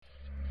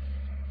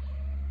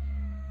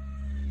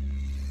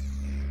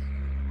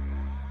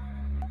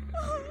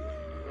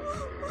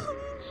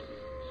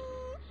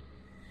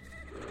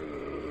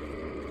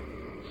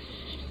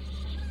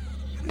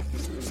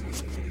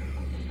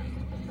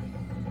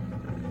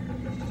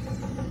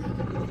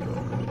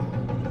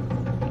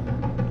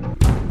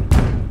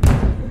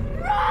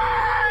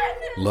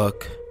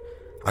Look,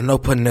 I know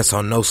putting this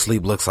on No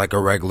Sleep looks like a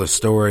regular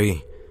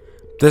story.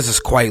 This is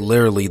quite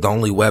literally the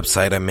only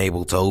website I'm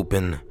able to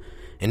open,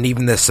 and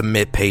even the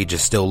submit page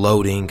is still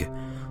loading,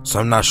 so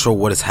I'm not sure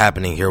what is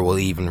happening here will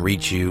even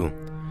reach you.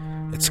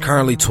 It's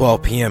currently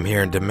 12 p.m.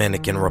 here in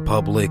Dominican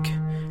Republic,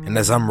 and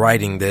as I'm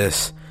writing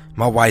this,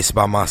 my wife's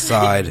by my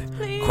side,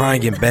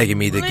 crying and begging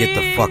me to get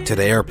the fuck to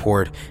the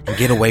airport and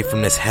get away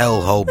from this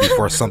hellhole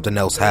before something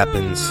else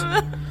happens.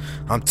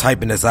 I'm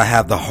typing as I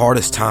have the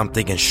hardest time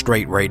thinking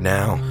straight right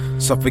now,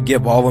 so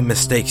forgive all the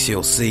mistakes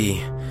you'll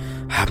see.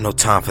 I have no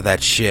time for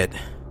that shit.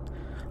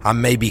 I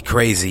may be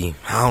crazy,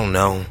 I don't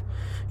know.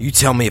 You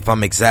tell me if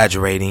I'm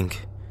exaggerating.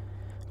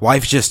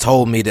 Wife just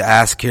told me to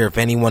ask her if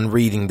anyone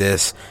reading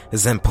this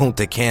is in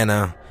Punta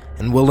Cana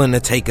and willing to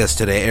take us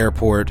to the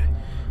airport.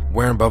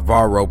 We're in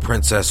Bavaro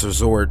Princess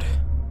Resort.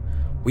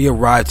 We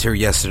arrived here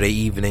yesterday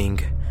evening.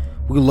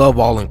 We love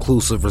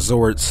all-inclusive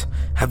resorts,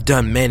 have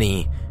done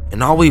many,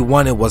 and all we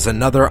wanted was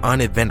another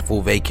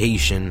uneventful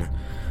vacation.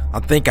 I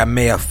think I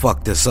may have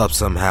fucked this up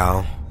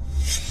somehow.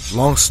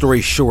 Long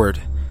story short,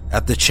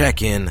 at the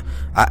check-in,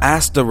 I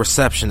asked the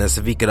receptionist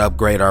if he could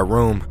upgrade our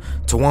room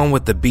to one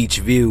with the beach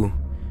view.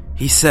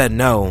 He said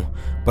no,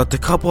 but the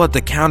couple at the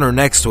counter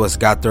next to us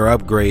got their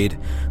upgrade,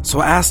 so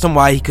I asked him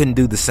why he couldn't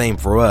do the same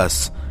for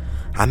us.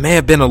 I may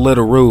have been a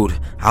little rude,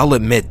 I'll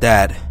admit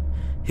that.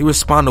 He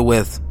responded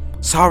with,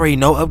 "Sorry,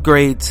 no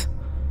upgrades."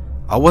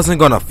 I wasn't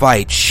gonna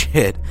fight,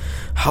 shit.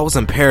 I was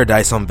in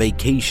paradise on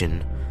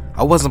vacation.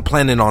 I wasn't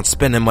planning on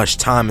spending much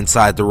time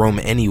inside the room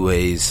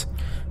anyways.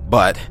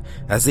 But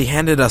as he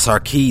handed us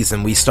our keys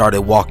and we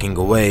started walking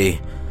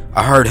away,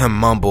 I heard him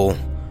mumble,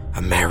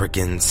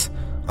 "Americans,"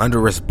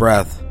 under his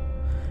breath.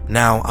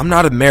 Now, I'm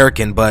not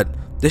American, but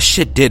this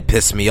shit did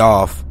piss me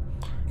off.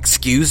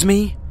 "Excuse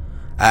me?"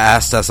 I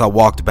asked as I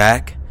walked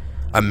back.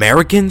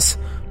 "Americans?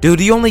 Dude,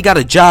 you only got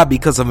a job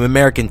because of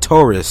American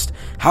tourists.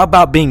 How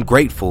about being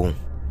grateful?"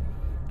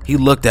 He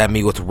looked at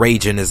me with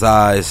rage in his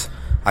eyes.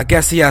 I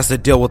guess he has to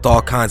deal with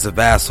all kinds of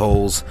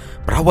assholes,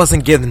 but I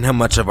wasn't giving him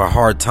much of a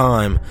hard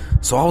time,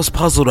 so I was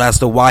puzzled as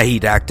to why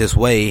he'd act this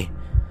way.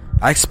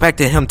 I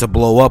expected him to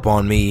blow up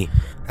on me,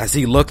 as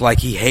he looked like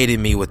he hated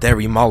me with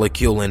every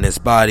molecule in his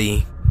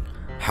body.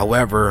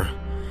 However,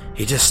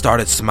 he just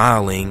started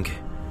smiling.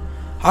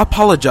 "I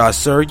apologize,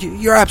 sir.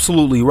 You're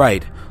absolutely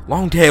right.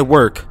 Long day at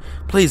work.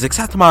 Please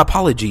accept my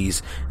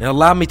apologies and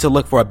allow me to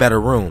look for a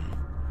better room."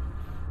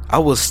 I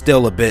was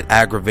still a bit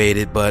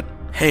aggravated, but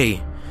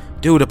hey,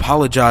 dude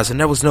apologized and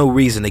there was no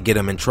reason to get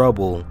him in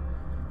trouble.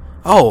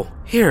 "Oh,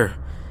 here,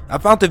 I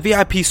found the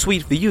VIP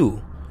suite for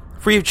you.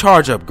 Free of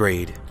charge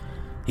upgrade."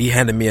 He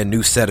handed me a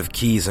new set of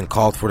keys and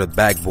called for the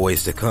bag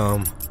boys to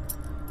come.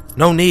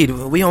 "No need,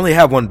 we only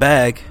have one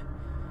bag."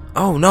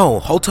 "Oh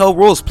no, hotel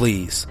rules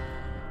please,"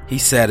 he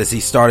said as he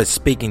started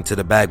speaking to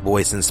the bag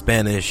boys in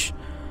Spanish.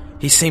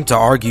 He seemed to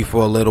argue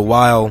for a little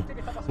while,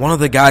 one of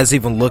the guys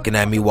even looking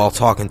at me while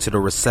talking to the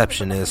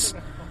receptionist,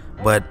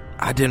 but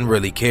I didn't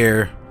really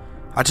care.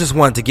 I just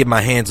wanted to get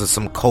my hands on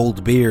some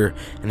cold beer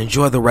and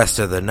enjoy the rest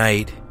of the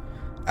night.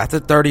 After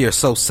 30 or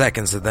so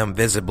seconds of them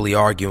visibly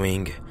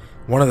arguing,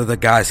 one of the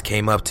guys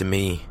came up to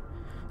me.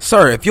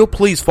 "Sir, if you'll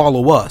please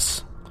follow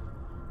us."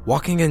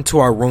 Walking into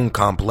our room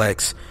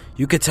complex,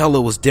 you could tell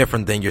it was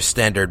different than your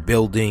standard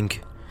building.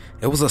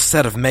 It was a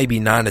set of maybe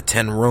 9 to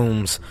 10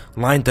 rooms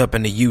lined up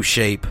in a U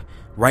shape,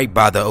 right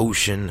by the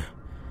ocean.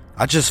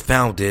 I just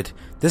found it.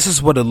 This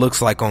is what it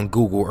looks like on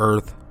Google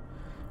Earth.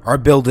 Our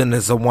building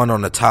is the one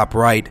on the top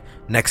right,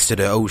 next to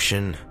the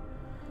ocean.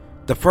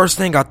 The first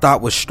thing I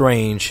thought was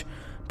strange,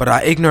 but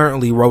I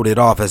ignorantly wrote it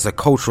off as a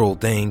cultural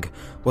thing,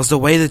 was the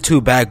way the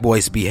two bag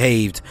boys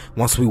behaved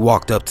once we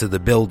walked up to the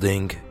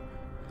building.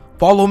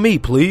 "Follow me,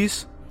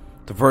 please,"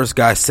 the first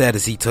guy said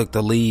as he took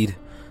the lead.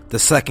 The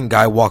second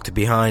guy walked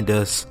behind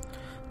us.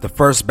 The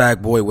first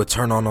bag boy would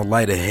turn on a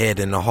light ahead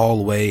in the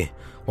hallway,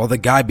 while the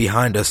guy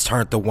behind us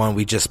turned the one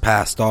we just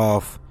passed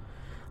off.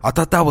 I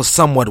thought that was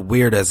somewhat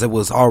weird as it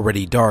was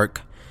already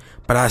dark,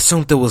 but I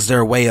assumed it was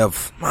their way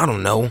of, I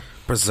don't know,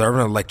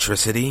 preserving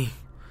electricity.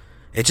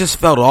 It just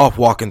felt off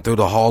walking through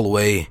the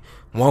hallway,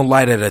 one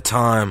light at a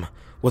time,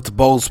 with the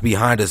bulbs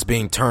behind us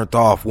being turned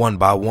off one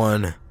by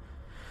one.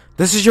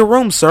 "This is your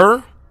room,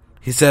 sir,"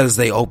 he said as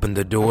they opened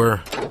the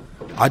door.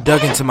 I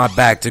dug into my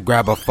bag to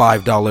grab a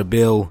 $5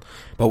 bill,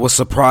 but was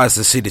surprised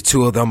to see the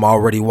two of them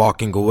already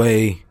walking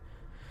away.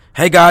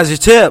 "Hey guys, your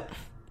tip,"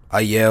 I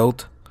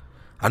yelled.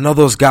 I know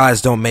those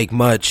guys don't make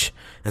much,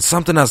 and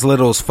something as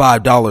little as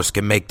 $5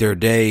 can make their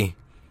day.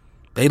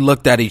 They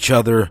looked at each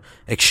other,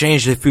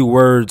 exchanged a few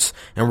words,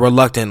 and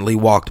reluctantly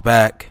walked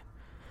back.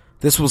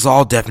 This was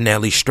all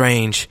definitely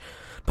strange,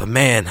 but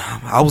man,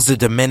 I was a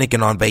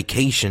Dominican on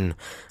vacation.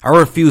 I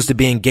refused to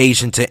be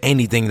engaged into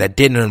anything that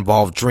didn't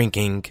involve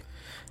drinking.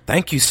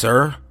 "Thank you,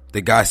 sir," the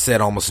guy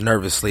said almost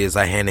nervously as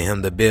I handed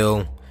him the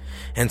bill.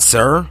 "And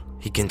sir,"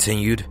 he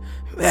continued,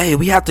 "hey,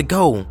 we have to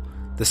go."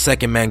 The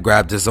second man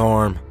grabbed his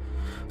arm.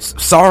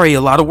 "Sorry,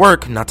 a lot of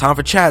work, not time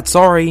for chat,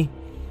 sorry."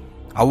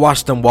 I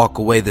watched them walk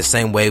away the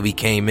same way we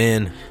came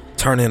in,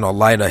 turning a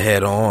light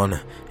ahead on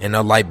and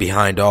a light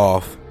behind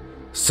off.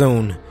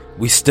 Soon,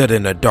 We stood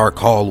in a dark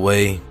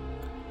hallway.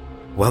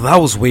 "Well, that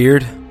was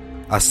weird,"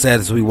 I said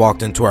as we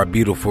walked into our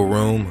beautiful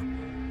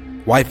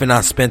room. Wife and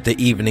I spent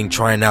the evening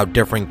trying out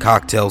different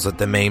cocktails at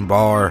the main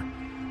bar.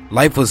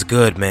 Life was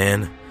good,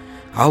 man.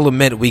 I'll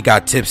admit we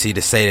got tipsy,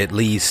 to say it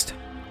least.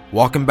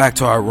 Walking back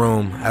to our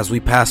room, as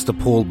we passed the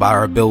pool by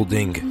our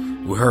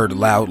building, we heard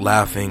loud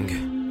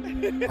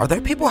laughing. "Are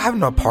there people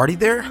having a party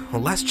there?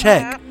 Well, let's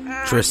check,"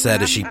 Trish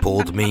said as she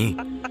pulled me.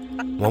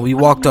 When we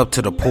walked up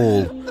to the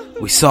pool,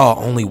 we saw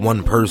only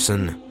one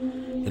person.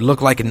 It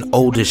looked like an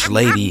oldish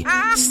lady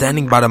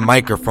standing by the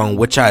microphone,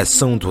 which I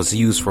assumed was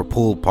used for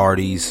pool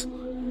parties.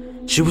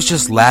 She was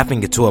just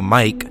laughing into a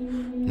mic.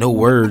 No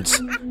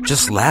words,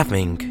 just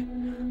laughing.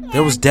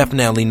 There was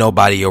definitely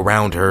nobody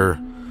around her.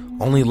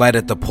 Only light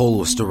at the pool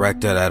was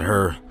directed at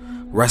her.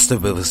 Rest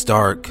of it was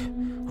dark,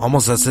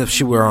 almost as if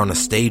she were on a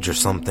stage or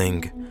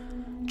something.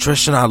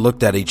 Trish and I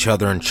looked at each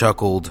other and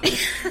chuckled.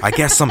 I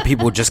guess some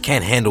people just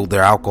can't handle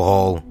their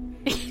alcohol.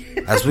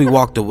 As we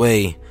walked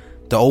away,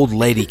 the old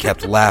lady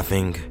kept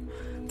laughing.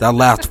 That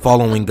laughed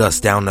following us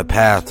down the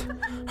path,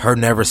 her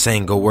never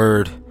saying a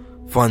word.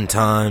 Fun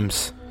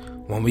times.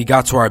 When we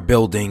got to our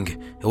building,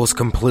 it was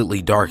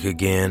completely dark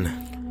again.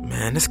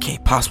 "Man, this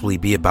can't possibly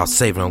be about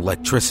saving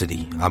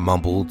electricity," I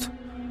mumbled.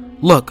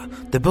 "Look,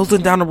 the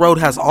building down the road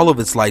has all of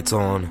its lights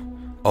on."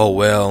 "Oh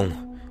well,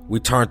 we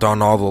turned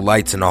on all the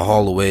lights in the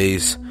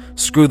hallways.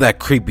 Screw that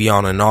creepy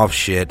on and off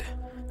shit."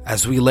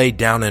 As we laid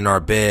down in our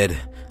bed,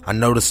 I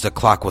noticed the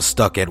clock was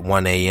stuck at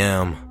 1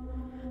 a.m.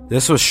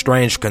 This was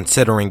strange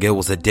considering it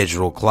was a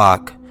digital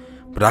clock,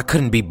 but I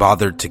couldn't be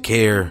bothered to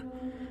care.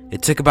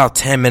 It took about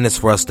 10 minutes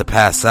for us to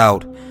pass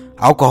out.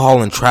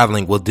 Alcohol and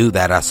traveling will do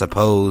that, I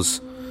suppose.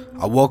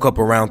 I woke up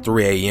around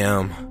 3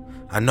 a.m.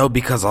 I know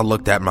because I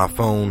looked at my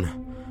phone.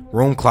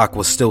 Room clock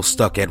was still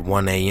stuck at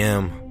 1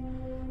 a.m.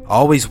 I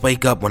always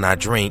wake up when I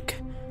drink.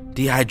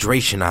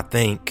 Dehydration, I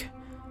think.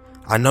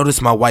 I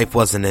noticed my wife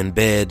wasn't in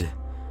bed.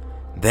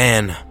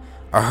 Then,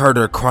 I heard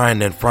her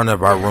crying in front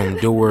of our room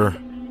door.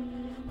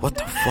 What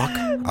the fuck?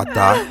 I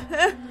thought.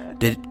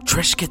 Did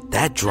Trish get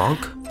that drunk?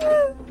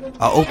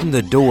 I opened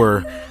the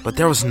door, but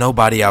there was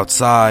nobody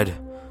outside.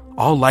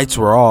 All lights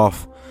were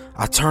off.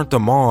 I turned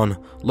them on,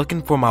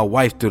 looking for my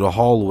wife through the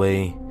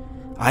hallway.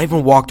 I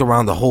even walked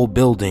around the whole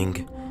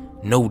building.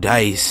 No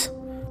dice.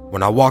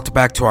 When I walked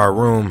back to our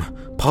room,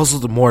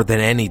 puzzled more than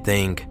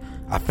anything,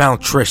 I found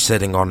Trish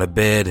sitting on the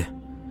bed.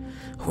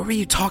 "Who are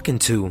you talking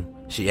to?"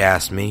 she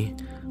asked me.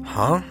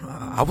 "Huh?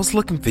 I was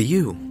looking for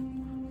you."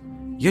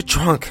 "You're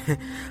drunk.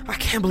 I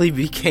can't believe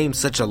you became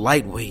such a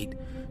lightweight,"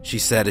 she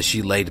said as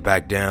she laid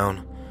back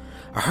down.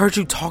 "I heard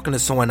you talking to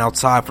someone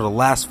outside for the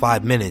last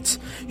 5 minutes.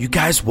 You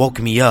guys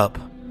woke me up."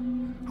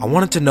 I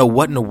wanted to know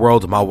what in the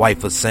world my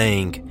wife was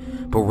saying,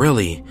 but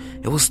really,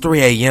 it was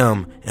 3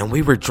 a.m. and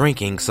we were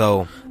drinking,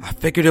 so I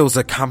figured it was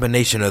a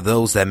combination of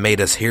those that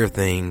made us hear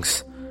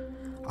things.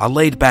 I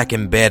laid back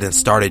in bed and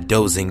started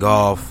dozing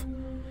off.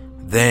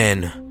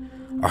 Then,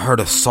 I heard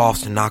a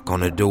soft knock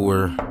on the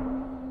door.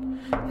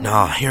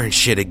 Nah, hearing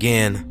shit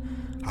again,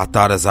 I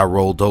thought as I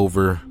rolled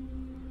over.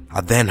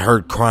 I then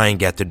heard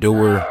crying at the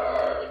door.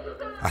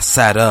 I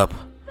sat up.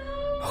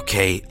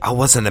 Okay, I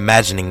wasn't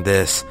imagining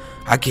this.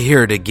 I could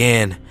hear it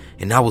again,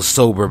 and I was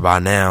sober by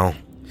now.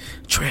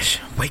 "Trish,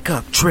 wake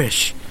up,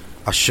 Trish."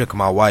 I shook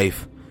my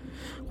wife.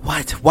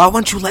 "What? Why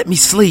won't you let me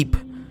sleep?"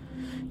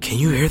 "Can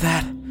you hear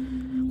that?"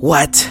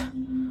 "What?"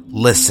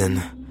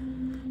 "Listen."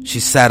 She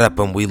sat up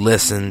and we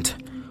listened.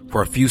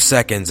 For a few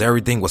seconds,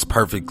 everything was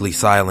perfectly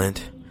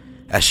silent.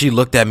 As she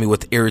looked at me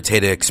with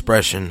irritated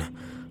expression,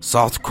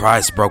 soft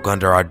cries broke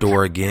under our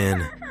door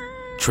again.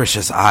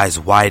 Trisha's eyes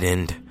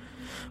widened.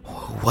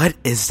 "What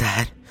is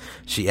that?"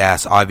 she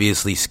asked,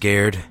 obviously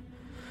scared.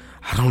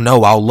 "I don't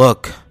know, I'll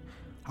look."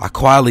 I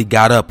quietly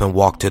got up and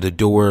walked to the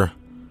door.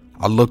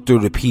 I looked through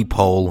the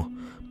peephole,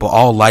 but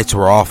all lights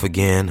were off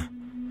again.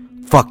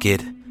 Fuck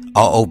it,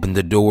 I'll open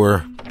the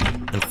door.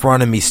 In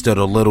front of me stood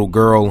a little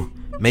girl,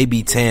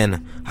 maybe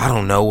 10, I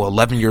don't know,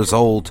 11 years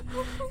old,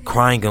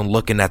 crying and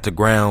looking at the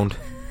ground.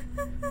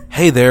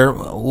 "Hey there,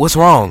 what's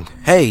wrong?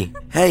 Hey,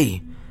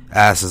 I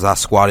asked as I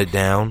squatted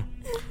down.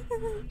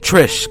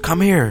 "Trish,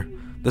 come here.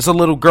 There's a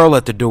little girl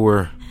at the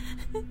door."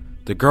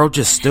 The girl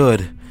just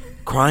stood,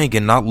 crying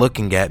and not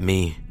looking at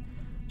me.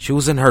 She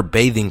was in her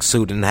bathing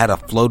suit and had a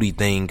floaty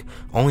thing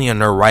only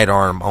on her right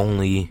arm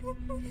only.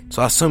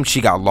 So I assumed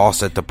she got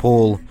lost at the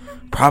pool,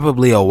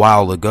 probably a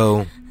while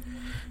ago.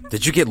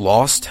 "Did you get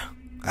lost?"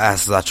 I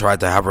asked as I tried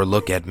to have her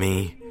look at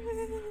me.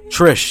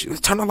 "Trish,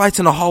 turn the lights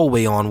in the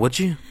hallway on, would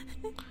you?"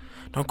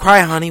 "Don't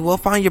cry, honey. We'll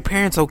find your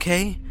parents,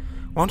 okay?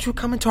 Why don't you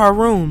come into our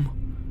room?"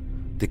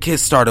 The kid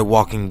started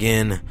walking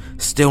in,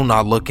 still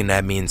not looking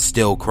at me and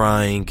still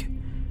crying.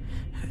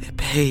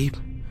 "Babe,"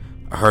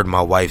 I heard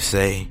my wife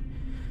say.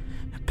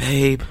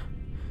 "Babe."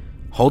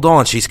 "Hold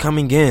on, she's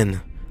coming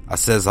in," I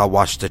said as I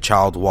watched the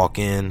child walk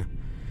in.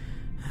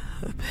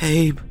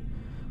 "Babe."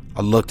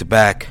 I looked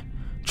back.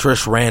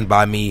 Trish ran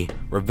by me,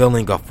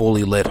 revealing a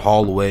fully lit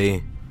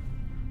hallway.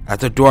 At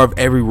the door of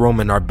every room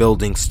in our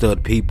building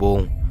stood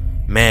people.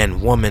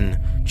 Men, women,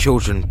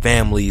 children,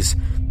 families.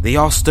 They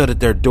all stood at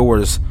their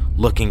doors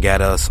looking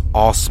at us,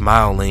 all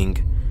smiling.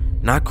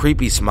 Not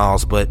creepy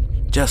smiles, but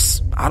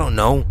just, I don't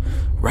know,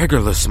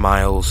 regular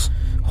smiles.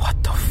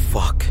 What the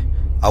fuck?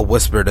 I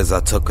whispered as I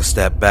took a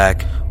step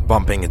back,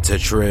 bumping into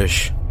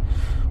Trish.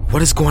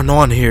 What is going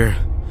on here?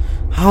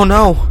 I don't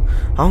know.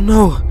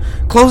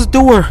 Close the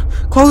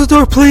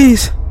door,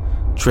 please.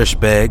 Trish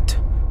begged,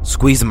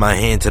 squeezing my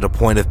hand to the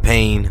point of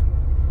pain.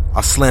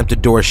 I slammed the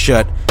door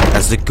shut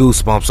as the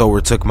goosebumps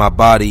overtook my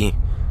body.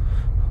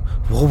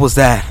 What was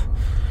that?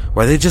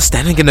 Were they just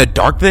standing in the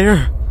dark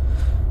there?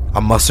 I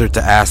mustered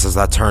to ask as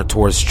I turned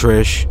towards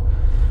Trish.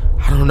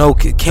 I don't know,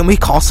 can we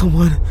call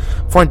someone?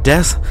 Front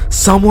desk?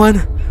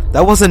 Someone?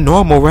 That wasn't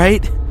normal,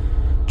 right?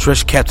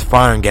 Trish kept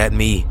firing at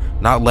me,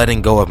 not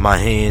letting go of my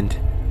hand.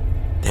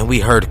 Then we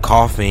heard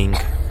coughing.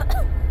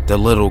 The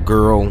little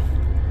girl.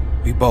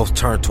 We both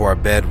turned to our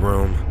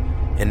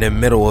bedroom. In the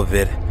middle of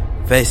it,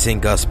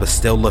 facing us but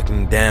still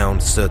looking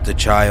down, stood the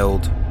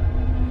child.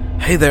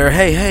 Hey there,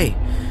 hey.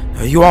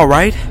 Are you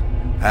alright?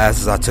 I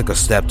asked as I took a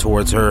step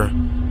towards her.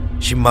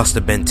 She must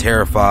have been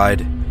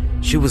terrified.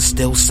 She was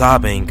still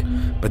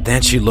sobbing, but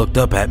then she looked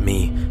up at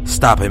me,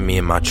 stopping me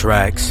in my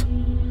tracks.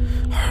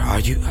 Are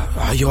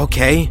you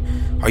okay?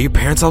 Are your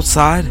parents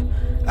outside?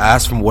 I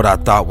asked from what I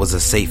thought was a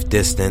safe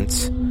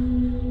distance.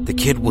 The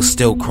kid was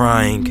still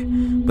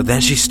crying, but then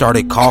she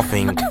started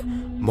coughing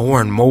more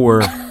and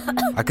more.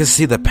 I could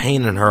see the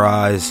pain in her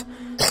eyes.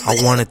 I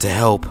wanted to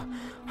help.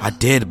 I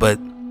did, but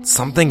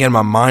something in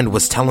my mind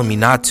was telling me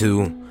not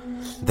to.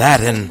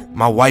 That and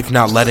my wife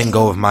not letting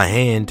go of my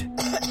hand.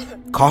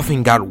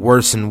 Coughing got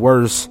worse and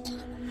worse.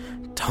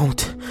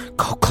 Don't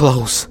go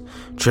close,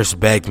 Trish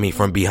begged me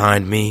from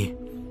behind me.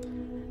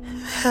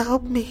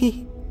 Help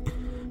me.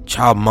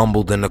 Child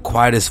mumbled in the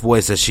quietest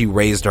voice as she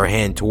raised her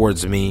hand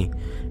towards me,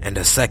 and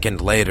a second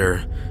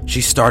later,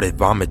 she started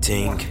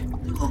vomiting.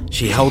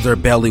 She held her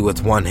belly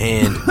with one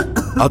hand,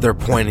 other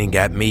pointing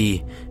at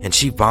me, and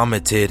she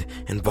vomited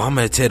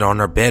on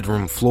her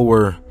bedroom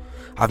floor.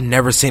 I've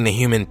never seen a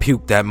human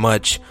puke that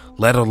much,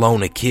 let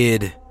alone a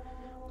kid.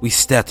 We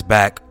stepped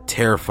back,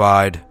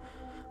 terrified.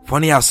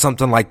 Funny how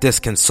something like this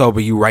can sober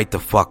you right the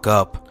fuck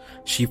up.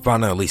 She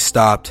finally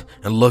stopped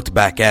and looked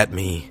back at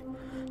me.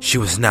 She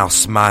was now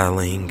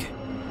smiling.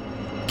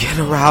 Get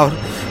her out.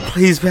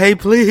 Please, babe,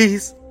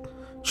 please.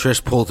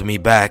 Trish pulled me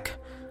back.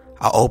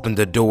 I opened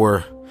the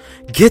door.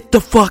 Get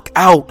the fuck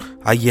out,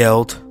 I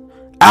yelled.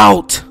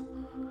 Out!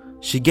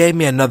 She gave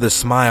me another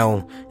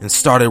smile and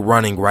started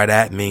running right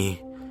at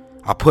me.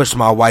 I pushed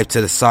my wife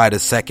to the side a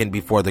second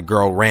before the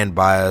girl ran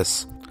by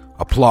us.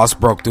 Applause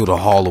broke through the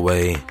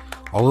hallway.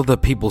 All of the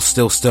people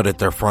still stood at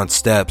their front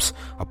steps,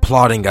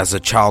 applauding as the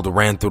child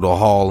ran through the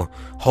hall,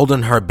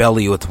 holding her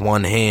belly with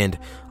one hand,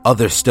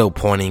 others still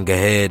pointing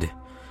ahead.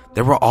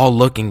 They were all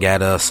looking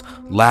at us,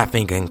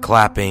 laughing and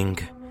clapping.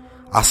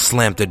 I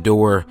slammed the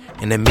door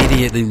and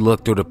immediately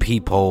looked through the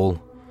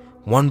peephole.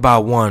 One by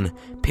one,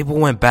 people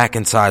went back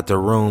inside their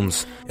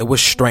rooms. It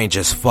was strange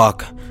as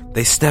fuck.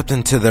 They stepped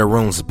into their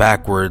rooms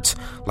backwards,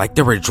 like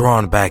they were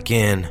drawn back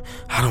in.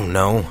 I don't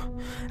know.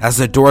 As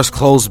the doors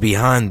closed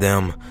behind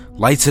them,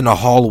 lights in the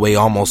hallway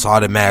almost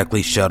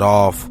automatically shut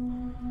off.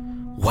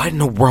 What in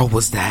the world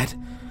was that?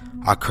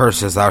 I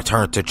cursed as I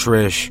turned to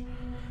Trish.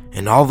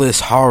 In all this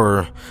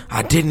horror,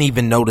 I didn't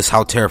even notice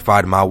how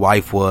terrified my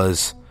wife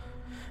was.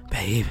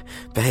 Babe,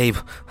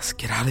 let's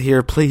get out of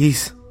here,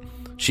 please.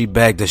 She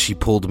begged as she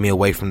pulled me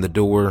away from the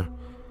door.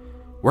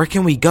 Where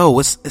can we go?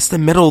 It's the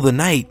middle of the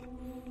night.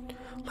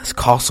 Let's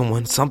call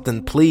someone,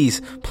 something,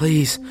 please,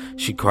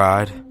 she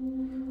cried.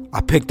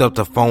 I picked up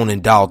the phone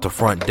and dialed the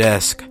front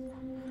desk.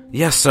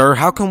 Yes, sir,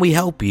 how can we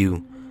help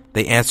you?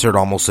 They answered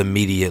almost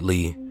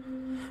immediately.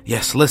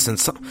 Yes, listen,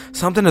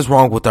 something is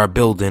wrong with our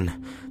building.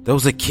 There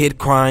was a kid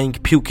crying,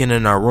 puking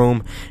in our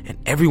room, and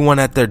everyone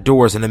at their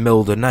doors in the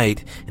middle of the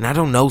night, and I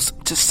don't know,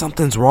 just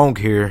something's wrong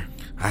here.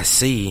 I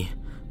see,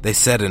 they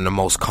said in the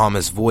most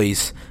calmest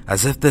voice,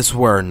 as if this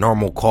were a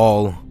normal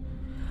call.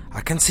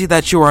 I can see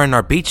that you are in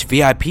our beach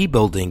VIP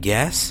building,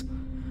 yes?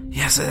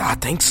 Yes, I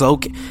think so.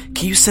 Can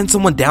you send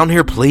someone down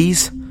here,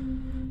 please?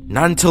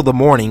 Not until the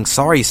morning,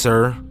 sorry,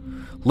 sir.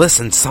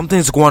 Listen,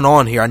 something's going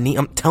on here.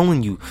 I'm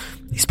telling you,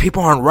 these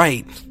people aren't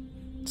right.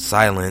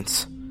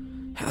 Silence.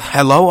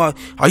 Hello?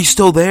 Are you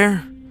still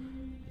there?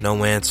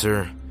 No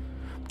answer.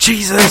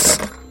 Jesus!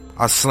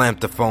 I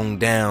slammed the phone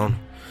down.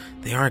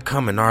 They aren't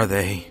coming, are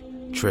they?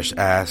 Trish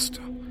asked.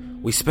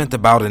 We spent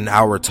about an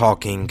hour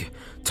talking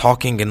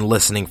and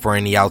listening for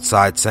any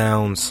outside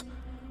sounds.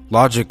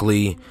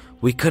 Logically,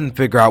 we couldn't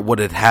figure out what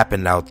had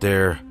happened out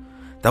there.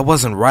 That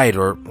wasn't right,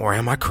 or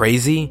am I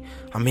crazy?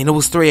 I mean, it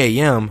was 3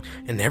 a.m.,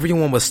 and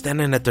everyone was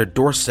standing at their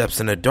doorsteps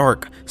in the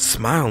dark,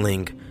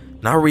 smiling,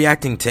 not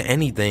reacting to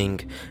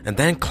anything, and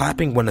then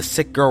clapping when a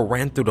sick girl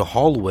ran through the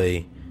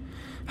hallway.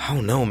 I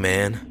don't know,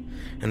 man.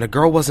 And the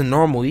girl wasn't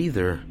normal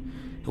either.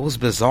 It was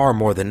bizarre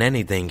more than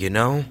anything, you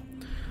know?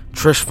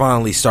 Trish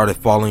finally started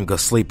falling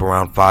asleep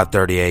around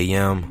 5:30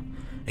 a.m.,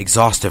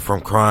 exhausted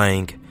from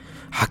crying.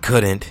 I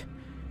couldn't.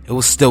 It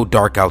was still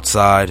dark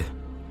outside.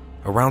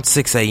 Around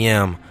 6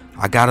 a.m.,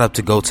 I got up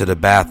to go to the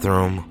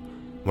bathroom.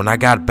 When I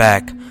got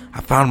back,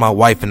 I found my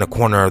wife in the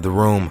corner of the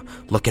room,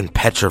 looking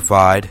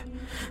petrified.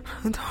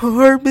 "Don't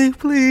hurt me,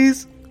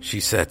 please," she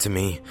said to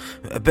me.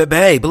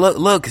 "Babe,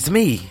 look, it's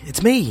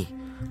me.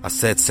 I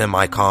said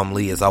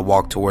semi-calmly as I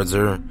walked towards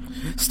her.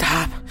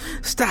 Stop.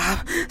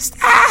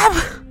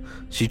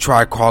 She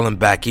tried crawling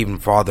back even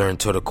farther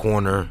into the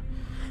corner.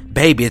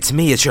 "Baby, it's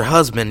me, it's your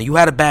husband. You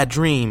had a bad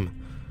dream."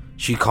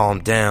 She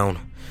calmed down.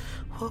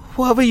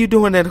 "What were you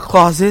doing in the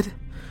closet?"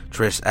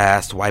 Trish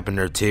asked, wiping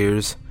her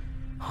tears.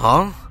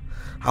 "Huh?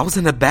 I was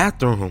in the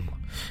bathroom."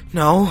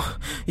 "No,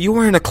 you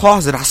were in the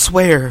closet, I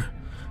swear,"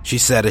 she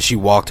said as she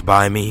walked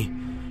by me.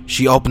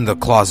 She opened the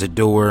closet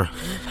door.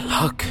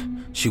 "Look,"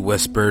 she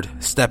whispered,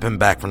 stepping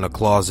back from the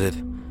closet.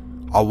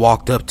 I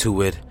walked up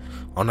to it.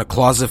 On the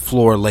closet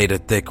floor laid a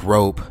thick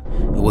rope.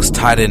 It was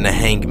tied in a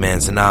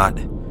hangman's knot.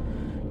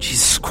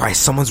 Jesus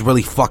Christ, someone's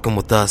really fucking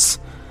with us.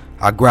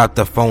 I grabbed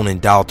the phone and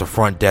dialed the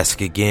front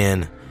desk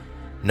again.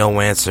 No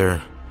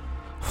answer.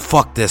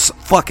 Fuck this.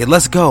 Fuck it,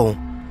 let's go.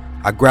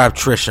 I grabbed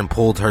Trish and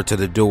pulled her to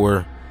the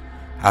door.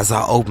 As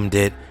I opened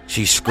it,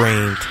 she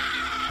screamed.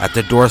 At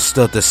the door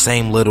stood the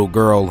same little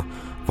girl,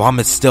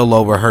 vomit still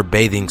over her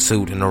bathing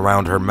suit and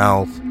around her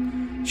mouth.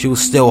 She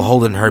was still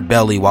holding her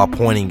belly while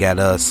pointing at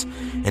us,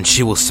 and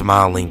she was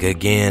smiling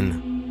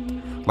again.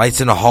 Lights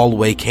in the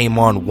hallway came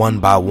on one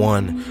by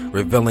one,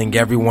 revealing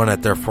everyone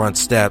at their front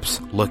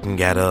steps,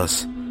 looking at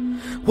us.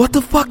 "What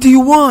the fuck do you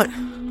want?"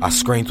 I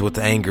screamed with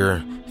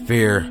anger,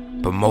 fear,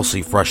 but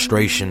mostly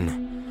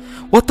frustration.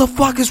 "What the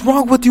fuck is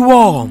wrong with you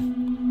all?"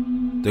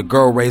 The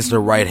girl raised her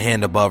right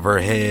hand above her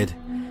head.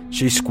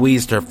 She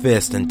squeezed her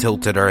fist and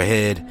tilted her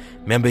head,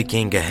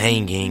 mimicking a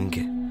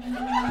hanging.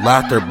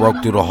 Laughter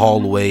broke through the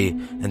hallway,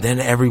 and then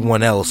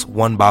everyone else,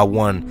 one by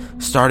one,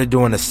 started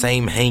doing the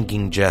same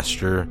hanging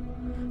gesture,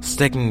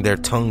 sticking their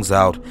tongues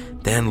out,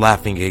 then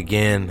laughing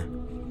again.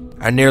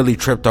 I nearly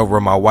tripped over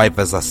my wife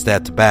as I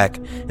stepped back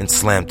and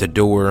slammed the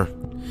door.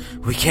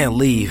 "We can't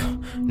leave.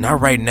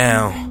 Not right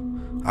now."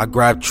 I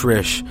grabbed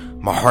Trish,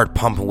 my heart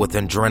pumping with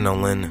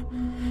adrenaline.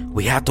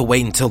 "We have to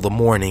wait until the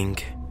morning."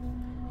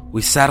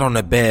 We sat on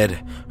the bed,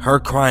 her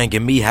crying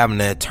and me having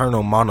an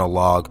eternal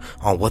monologue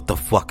on what the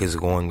fuck is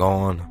going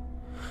on.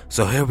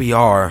 So here we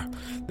are.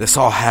 This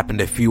all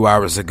happened a few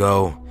hours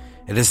ago.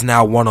 It is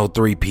now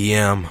 1:03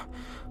 p.m.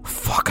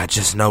 Fuck, I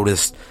just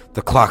noticed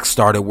the clock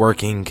started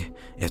working,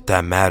 if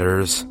that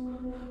matters.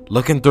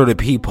 Looking through the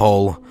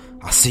peephole,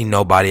 I see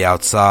nobody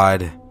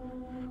outside.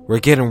 We're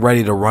getting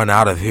ready to run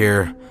out of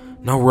here.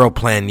 No real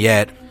plan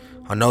yet.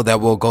 I know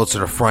that we'll go to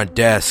the front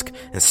desk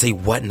and see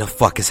what in the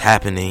fuck is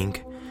happening.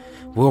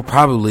 We'll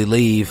probably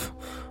leave.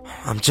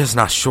 I'm just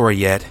not sure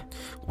yet.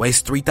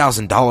 Waste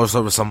 $3,000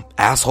 over some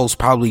assholes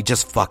probably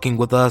just fucking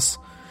with us.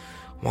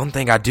 One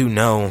thing I do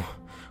know,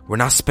 we're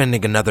not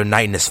spending another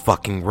night in this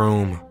fucking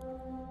room.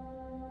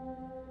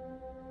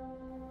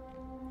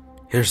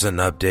 Here's an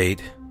update.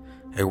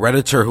 A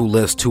Redditor who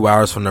lives 2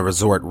 hours from the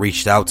resort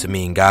reached out to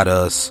me and got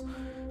us.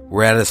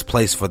 We're at his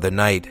place for the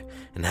night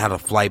and had a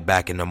flight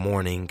back in the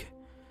morning.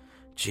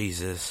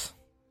 Jesus.